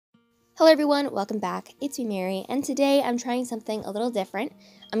Hello everyone, welcome back. It's me, Mary, and today I'm trying something a little different.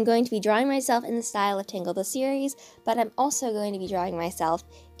 I'm going to be drawing myself in the style of Tangled the series, but I'm also going to be drawing myself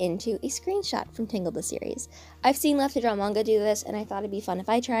into a screenshot from Tangled the series. I've seen Left to Draw Manga do this, and I thought it'd be fun if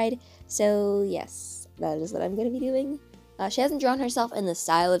I tried, so yes, that is what I'm going to be doing. She hasn't drawn herself in the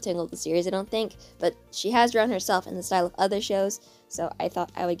style of Tangled the series, I don't think, but she has drawn herself in the style of other shows, so I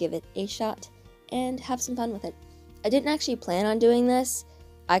thought I would give it a shot and have some fun with it. I didn't actually plan on doing this.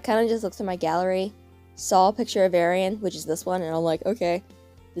 I kind of just looked through my gallery, saw a picture of Arian, which is this one, and I'm like, okay,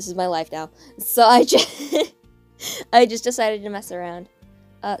 this is my life now. So I just decided to mess around.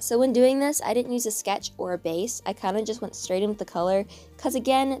 So when doing this, I didn't use a sketch or a base. I kind of just went straight in with the color, because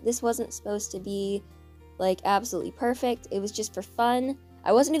again, this wasn't supposed to be like absolutely perfect. It was just for fun.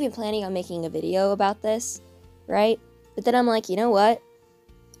 I wasn't even planning on making a video about this, right? But then I'm like, you know what?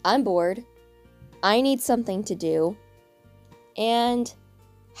 I'm bored. I need something to do. And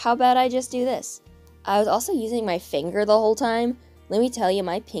how about I just do this? I was also using my finger the whole time. Let me tell you,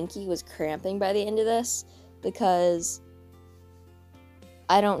 my pinky was cramping by the end of this because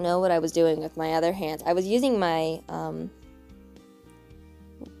I don't know what I was doing with my other hands. I was using my,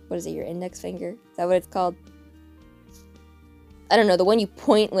 what is it, your index finger? Is that what it's called? I don't know, the one you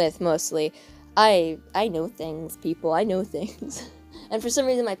point with mostly. I know things, people. I know things. And for some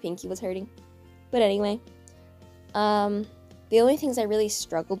reason, my pinky was hurting. But anyway, the only things I really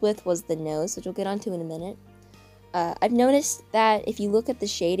struggled with was the nose, which we'll get onto in a minute. I've noticed that if you look at the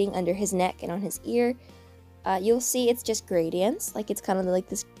shading under his neck and on his ear, you'll see it's just gradients. Like, it's kind of like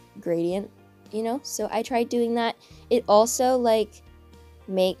this gradient, you know? So I tried doing that. It also, like,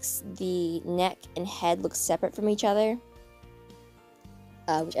 makes the neck and head look separate from each other,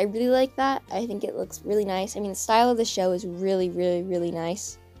 which I really like that. I think it looks really nice. I mean, the style of the show is really, really, really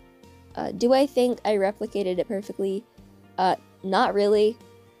nice. Do I think I replicated it perfectly? Not really,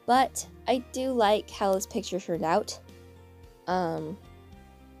 but I do like how this picture turned out. So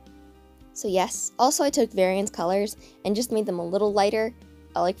yes. Also, I took Varian's colors and just made them a little lighter.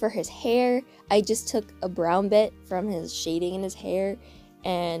 Like for his hair, I just took a brown bit from his shading in his hair,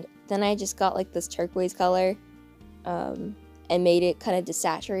 and then I just got like this turquoise color, and made it kind of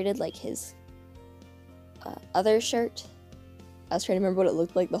desaturated like his other shirt. I was trying to remember what it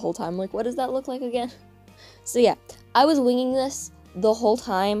looked like the whole time. Like, what does that look like again? So yeah, I was winging this the whole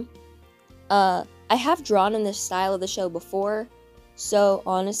time. I have drawn in this style of the show before, so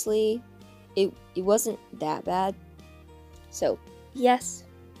honestly, it wasn't that bad. So, yes.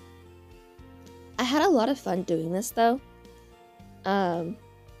 I had a lot of fun doing this, though. So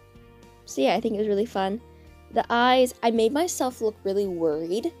yeah, I think it was really fun. The eyes, I made myself look really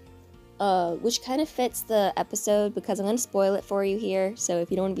worried, which kind of fits the episode because I'm going to spoil it for you here, so if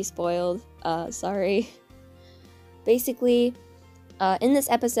you don't want to be spoiled, sorry. Basically, in this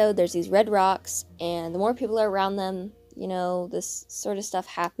episode, there's these red rocks, and the more people are around them, you know, this sort of stuff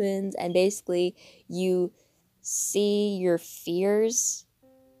happens, and basically, you see your fears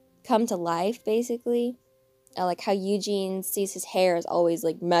come to life, basically. Like how Eugene sees his hair is always,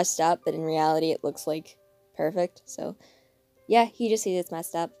 like, messed up, but in reality, it looks, like, perfect. So, yeah, he just sees it's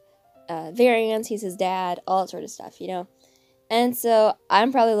messed up. Varian sees his dad, all that sort of stuff, you know? And so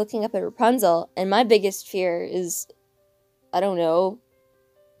I'm probably looking up at Rapunzel, and my biggest fear is, I don't know,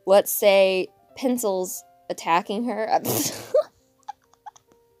 let's say pencils attacking her.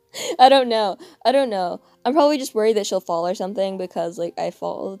 I don't know. I'm probably just worried that she'll fall or something because, like, I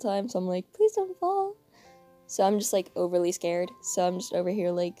fall all the time, so I'm like, please don't fall. So I'm just, like, overly scared. So I'm just over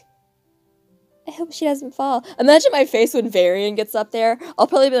here, like, I hope she doesn't fall. Imagine my face when Varian gets up there. I'll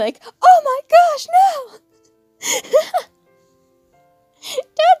probably be like, oh my gosh, no!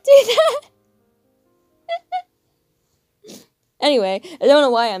 Don't do that! Anyway, I don't know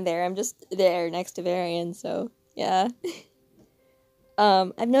why I'm there. I'm just there next to Varian, so yeah.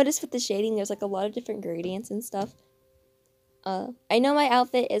 I've noticed with the shading, there's like a lot of different gradients and stuff. I know my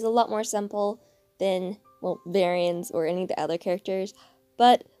outfit is a lot more simple than, well, Varian's or any of the other characters,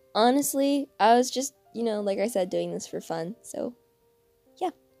 but honestly, I was just, you know, like I said, doing this for fun, so yeah.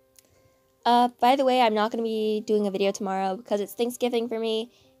 By the way, I'm not going to be doing a video tomorrow because it's Thanksgiving for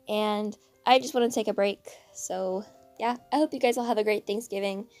me, and I just want to take a break, so yeah, I hope you guys all have a great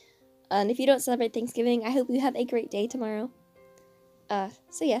Thanksgiving, and if you don't celebrate Thanksgiving, I hope you have a great day tomorrow.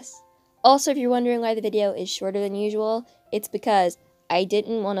 So yes. Also, if you're wondering why the video is shorter than usual, it's because I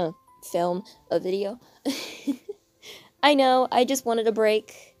didn't want to film a video. I know, I just wanted a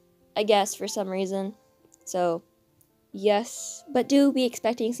break, I guess, for some reason, so yes, but do be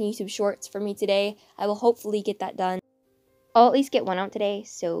expecting some YouTube shorts from me today. I will hopefully get that done. I'll at least get one out today,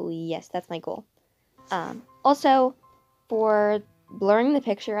 so yes, that's my goal. Also, for blurring the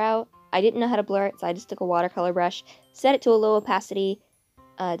picture out, I didn't know how to blur it, so I just took a watercolor brush, set it to a low opacity,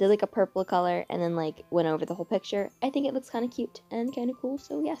 did like a purple color, and then like went over the whole picture. I think it looks kind of cute and kind of cool,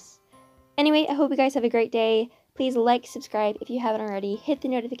 so yes. Anyway, I hope you guys have a great day. Please like, subscribe if you haven't already, hit the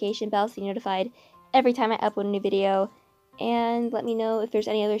notification bell so you're notified every time I upload a new video, and let me know if there's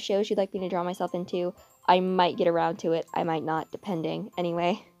any other shows you'd like me to draw myself into. I might get around to it, I might not, depending.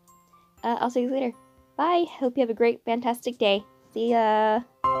 Anyway, I'll see you later. Bye! Hope you have a great, fantastic day. See ya!